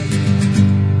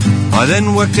 I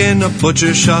then worked in a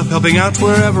butcher's shop, helping out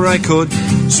wherever I could.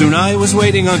 Soon I was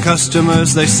waiting on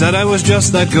customers, they said I was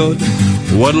just that good.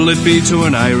 What'll it be to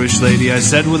an Irish lady, I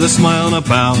said with a smile and a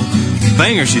bow.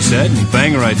 Bang her, she said, and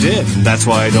bang her I did, and that's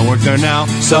why I don't work there now.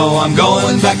 So I'm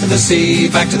going back to the sea,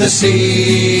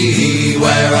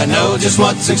 where I know just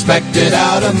what's expected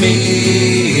out of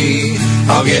me.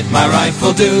 I'll get my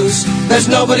rightful dues, there's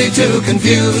nobody to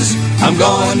confuse. I'm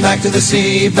going back to the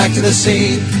sea,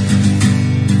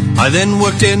 I then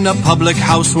worked in a public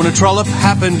house when a trollop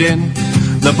happened in.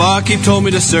 The barkeep told me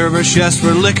to serve her, she asked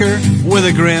for liquor with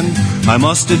a grin. I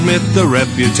must admit the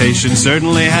reputation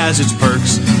certainly has its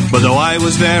perks, but though I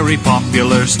was very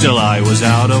popular, still I was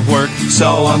out of work.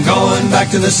 So I'm going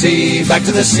back to the sea,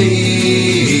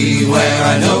 where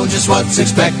I know just what's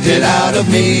expected out of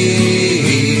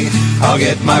me. I'll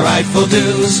get my rightful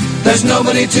dues, there's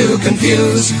nobody to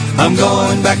confuse. I'm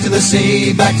going back to the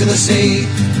sea,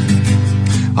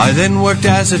 I then worked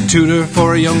as a tutor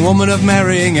for a young woman of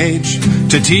marrying age,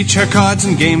 to teach her cards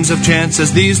and games of chance,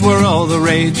 as these were all the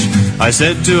rage. I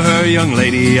said to her, young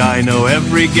lady, I know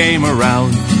every game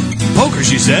around. Poker,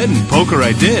 she said, and poker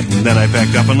I did, and then I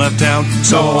packed up and left town.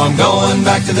 So I'm going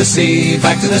back to the sea,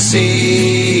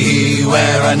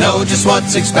 where I know just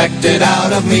what's expected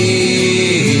out of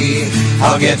me.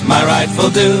 I'll get my rightful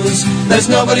dues, there's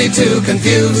nobody to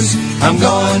confuse. I'm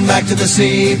going back to the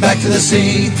sea,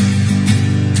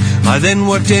 I then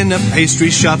worked in a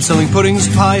pastry shop selling puddings,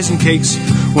 pies, and cakes.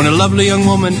 When a lovely young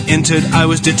woman entered, I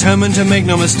was determined to make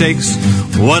no mistakes.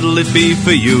 What'll it be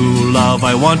for you, love?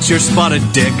 I want your spotted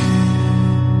dick.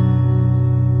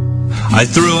 I I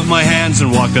threw up my hands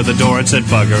and walked out the door and said,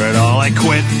 bugger it all, I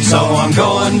quit. So I'm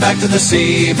going back to the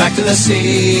sea,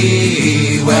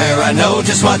 where I know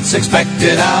just what's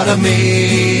expected out of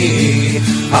me.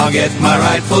 I'll get my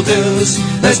rightful dues,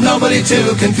 there's nobody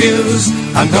to confuse.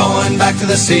 I'm going back to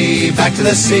the sea,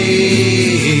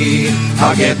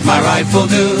 I'll get my rightful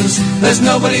dues, there's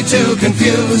nobody to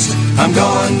confuse. I'm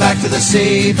going back to the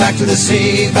sea, I'm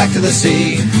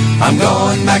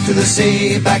going back to the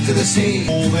sea,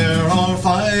 Oh, there are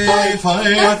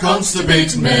five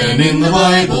constipated men in the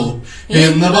Bible,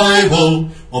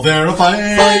 Oh, there are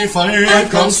five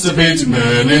constipated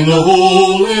men in the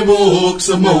holy books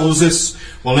of Moses.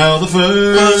 Well, now the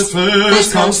first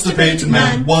constipated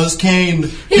man was Cain.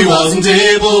 He wasn't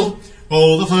able.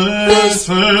 Oh, the first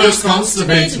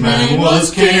constipated man was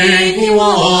Cain. He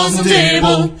wasn't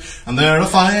able. And there are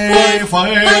five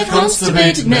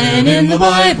constipated men in the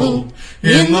Bible.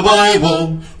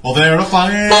 Oh, there are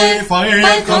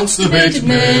five constipated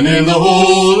men in the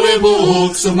holy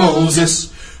books of Moses.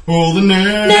 Oh, the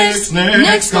next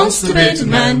constipated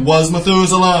man was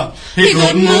Methuselah. He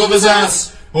couldn't move his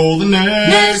ass. Oh, the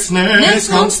next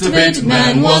constipated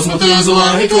man was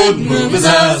Methuselah. He couldn't move his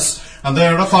ass. And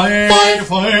there are five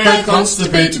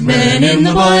constipated men in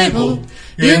the Bible.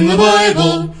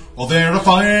 Oh, there are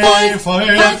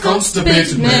five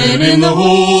constipated men in the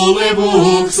holy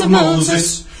books of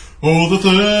Moses. Oh, the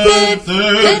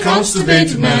third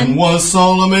constipated man was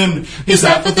Solomon. He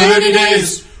sat for 30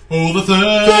 days. Oh, the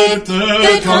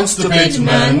third constipated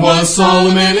man was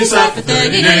Solomon. He sat for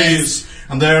 30 days.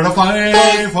 And there are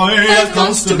five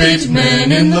constipated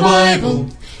men in the Bible.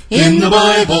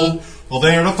 Oh,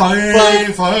 there are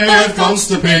five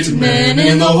constipated men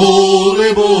in the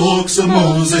holy books of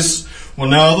Moses. Well,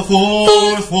 now the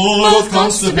fourth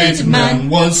constipated man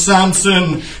was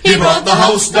Samson. He brought the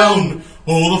house down.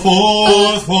 Oh, the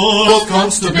fourth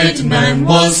constipated man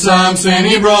was Samson.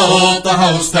 He brought the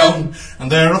house down.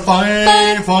 And there are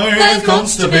five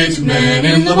constipated men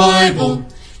in the Bible.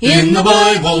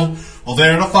 Oh,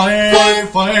 there are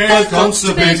five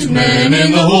constipated men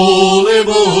in the holy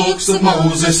books of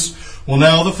Moses. Well,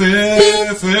 now the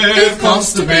fifth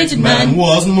constipated man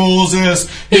was Moses.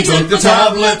 He took the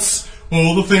tablets.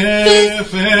 Oh, the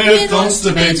fifth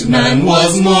constipated man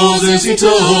was Moses. He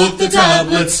took the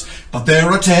tablets. But there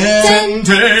are ten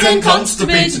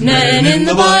constipated men in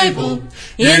the Bible.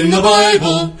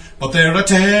 But there are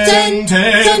ten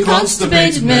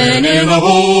constipated men in the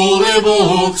holy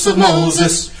books of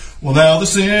Moses. Well, now the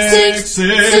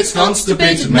sixth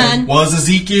constipated man was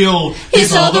Ezekiel. He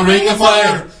saw the ring of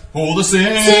fire. Oh, the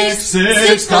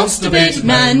sixth constipated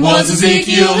man was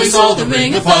Ezekiel. He saw the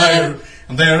ring of fire.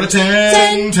 And there are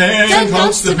ten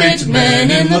constipated men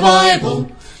in the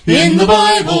Bible.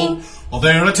 Oh,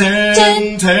 there are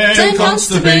ten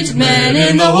constipated men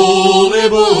in the holy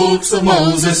books of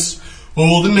Moses.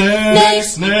 Oh, the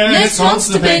next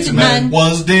constipated man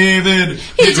was David.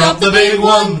 He dropped the big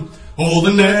one. Oh,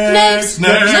 the next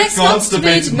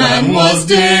constipated man was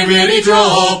David. He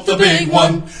dropped the big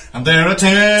one. And there are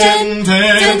ten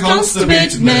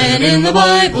constipated men in the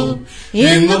Bible.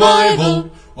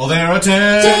 Oh, there are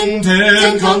ten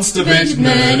constipated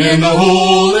men in the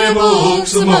holy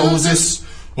books of Moses.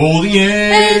 Oh, the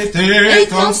eighth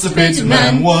constipated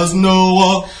man was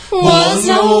Noah.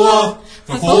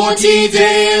 For 40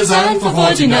 days and for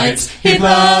 40 nights he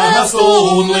passed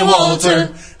only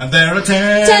water. And there are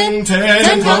ten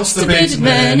constipated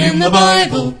men in the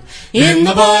Bible.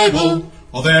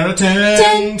 Oh, there are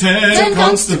ten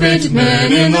constipated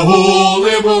men in the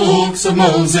holy books of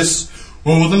Moses.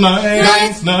 Oh, the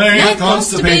ninth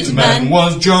constipated man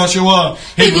was Joshua.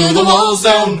 He blew the walls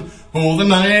down. Oh, the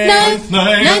ninth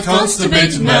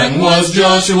constipated man was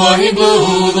Joshua. He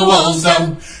blew the walls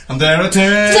down. And there are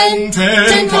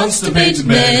ten constipated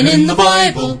men in the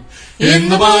Bible.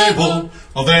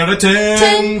 Oh, there are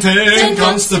ten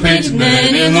constipated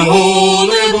men in the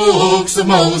holy books of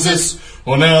Moses.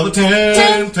 Oh, now the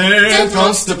tenth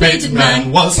constipated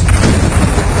man was...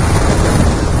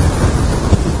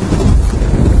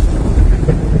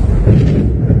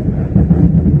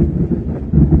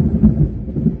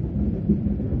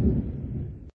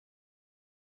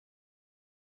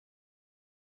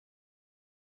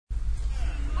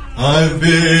 I've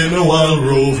been a wild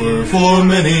rover for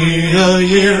many a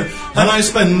year, and I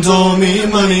spent all me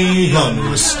money on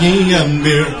whiskey and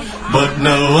beer. But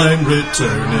now I'm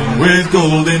returning with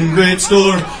gold in great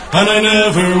store, and I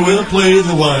never will play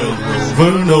the wild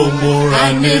rover no more.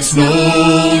 And it's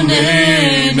no,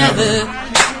 nay, never,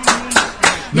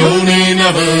 no, nay,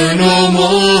 never, no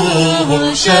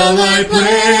more shall I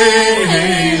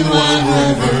play the wild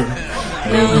rover.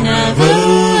 No, never,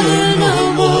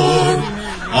 no more.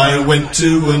 I went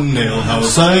to an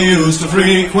alehouse I used to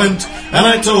frequent, and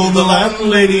I told the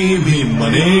landlady me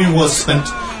money was spent.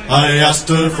 I asked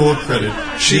her for credit,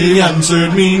 she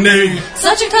answered me nay.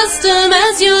 Such a custom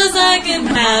as yours I can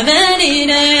have any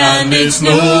day. And it's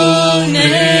no,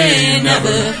 nay,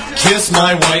 never. Kiss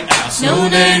my white ass, no,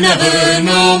 nay, never,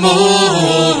 no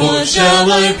more.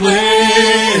 Shall I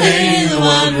play the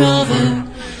wild rover?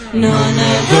 No,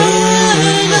 never,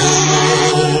 no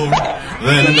more.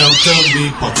 Then out of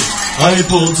me pocket I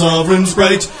pulled sovereigns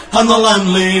bright, and the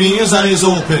landlady's eyes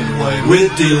opened wide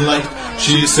with delight.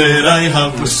 She said, I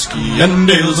have whiskey and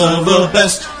ales of the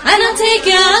best, and I'll take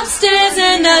you upstairs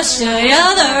and I'll show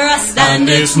you the rest. And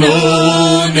it's no,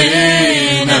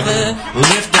 nay, never.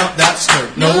 Lift up that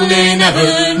skirt, no, nay,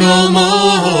 never, no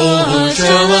more.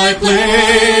 Shall I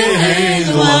play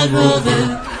the wild rover?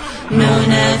 No,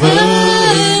 never,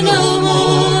 no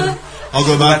more. I'll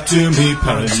go back to me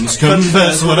parents,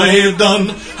 confess what I have done,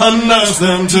 and ask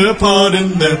them to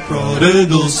pardon their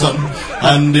prodigal son.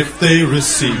 And if they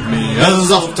receive me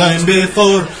as oft time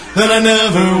before, then I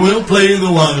never will play the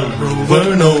wild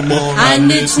rover no more. And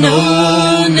it's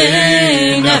no,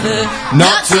 nay, never.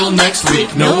 Not till next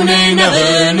week, no, nay,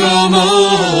 never, no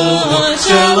more.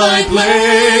 Shall I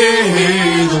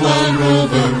play the wild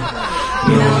rover?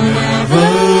 No, never,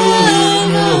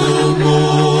 no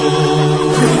more.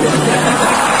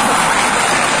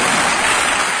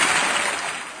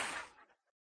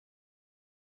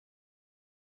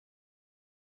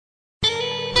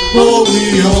 Oh,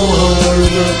 we are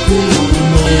the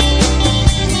Kumo.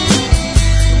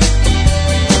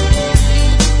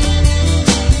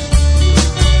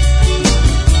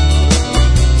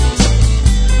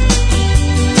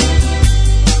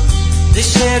 They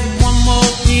said one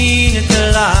more pina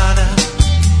colada.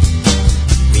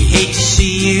 We hate to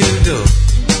see you go.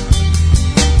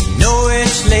 You know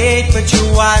it's late, but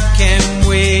your wife can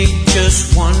wait.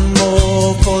 Just one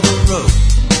more for the road.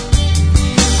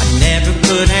 Never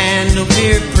could handle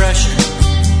peer pressure.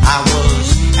 I was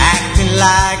acting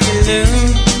like a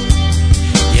loon.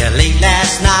 Yeah, late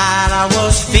last night I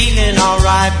was feeling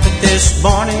alright, but this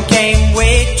morning came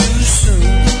way too soon.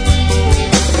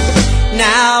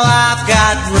 Now I've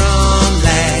got rum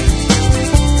legs,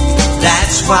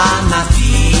 that's why my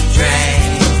feet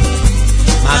drag.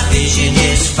 My vision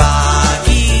is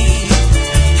foggy,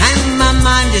 and my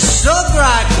mind is so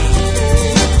groggy.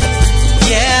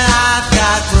 Yeah, I've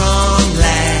got wrong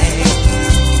leg,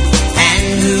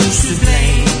 and who's to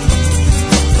blame?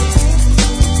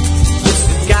 It's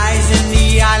the guys in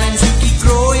the islands who keep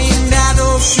growing that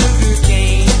old sugar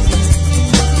cane.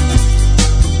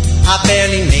 I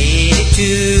barely made it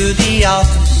to the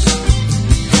office.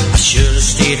 I should have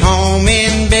stayed home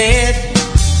in bed,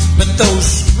 but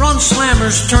those rum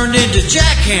slammers turned into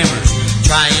jackhammers,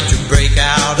 trying to break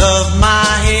out of my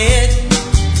head.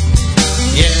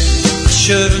 Yeah,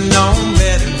 should have known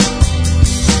better.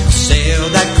 I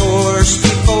sailed that course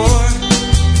before.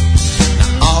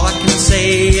 Now all I can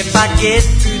say, if I get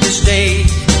through this day,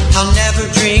 I'll never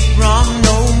drink rum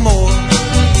no more.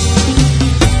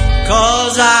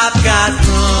 'Cause I've got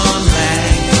rum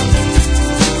legs,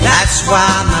 that's why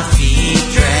my feet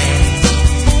drag.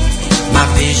 My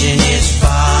vision is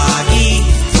foggy,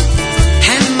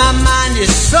 and my mind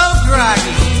is so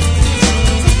groggy.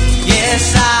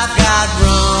 Yes, I've got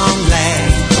wrong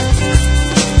leg,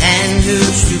 and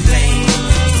who's to blame?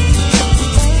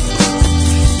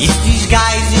 If these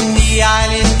guys in the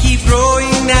island keep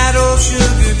growing that old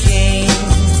sugar cane.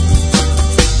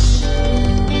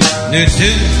 Now,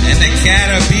 dude, in the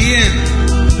Caribbean,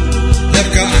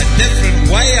 they've got a different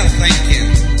way of thinking.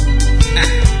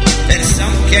 It's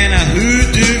some kind of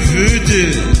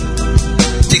voodoo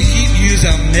to keep you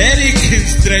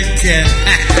Americans drinking.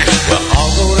 Well,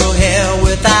 I'll go to hell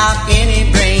without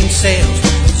any brain cells.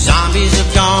 Zombies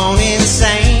have gone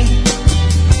insane,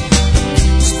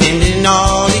 spending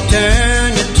all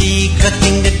eternity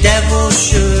cutting the devil's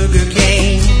sugar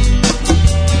cane.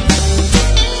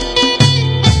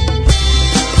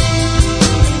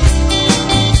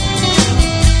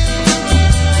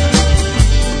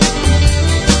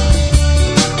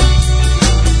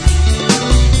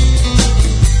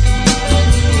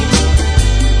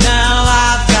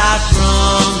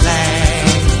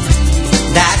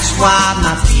 Why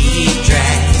my feet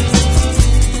drag.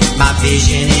 My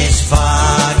vision is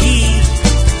foggy,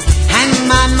 and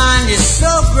my mind is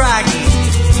so groggy.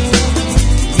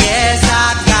 Yes,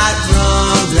 I've got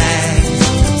wrong legs,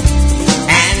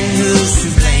 and who's to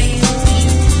blame?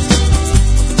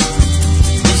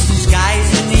 It's these guys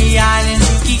in the islands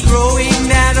who keep growing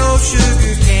that old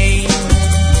sugar cane.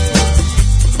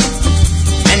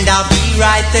 And I'll be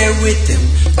right there with them,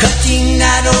 cutting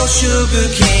that old sugar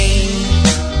cane.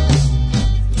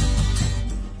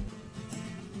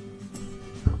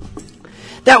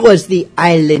 That was the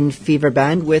Island Fever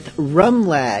Band with Rum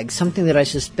Lag, something that I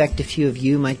suspect a few of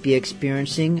you might be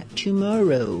experiencing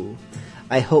tomorrow.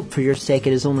 I hope for your sake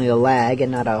it is only a lag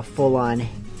and not a full-on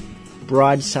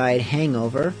broadside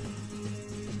hangover.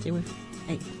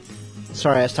 Hey.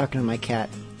 Sorry, I was talking to my cat.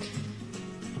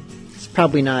 It's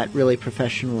probably not really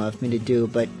professional of me to do,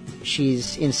 but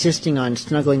she's insisting on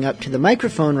snuggling up to the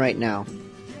microphone right now.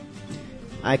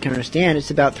 I can understand.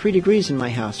 It's about 3 degrees in my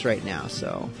house right now,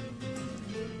 so...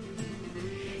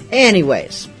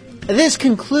 Anyways, this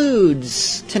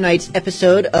concludes tonight's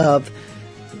episode of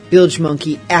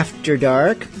Bilgemunky After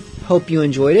Dark. Hope you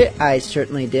enjoyed it. I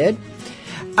certainly did.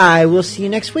 I will see you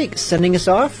next week. Sending us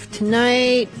off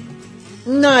tonight.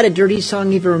 Not a dirty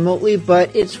song even remotely,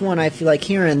 but it's one I feel like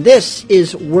hearing. This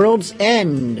is World's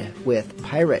End with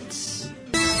Pirates.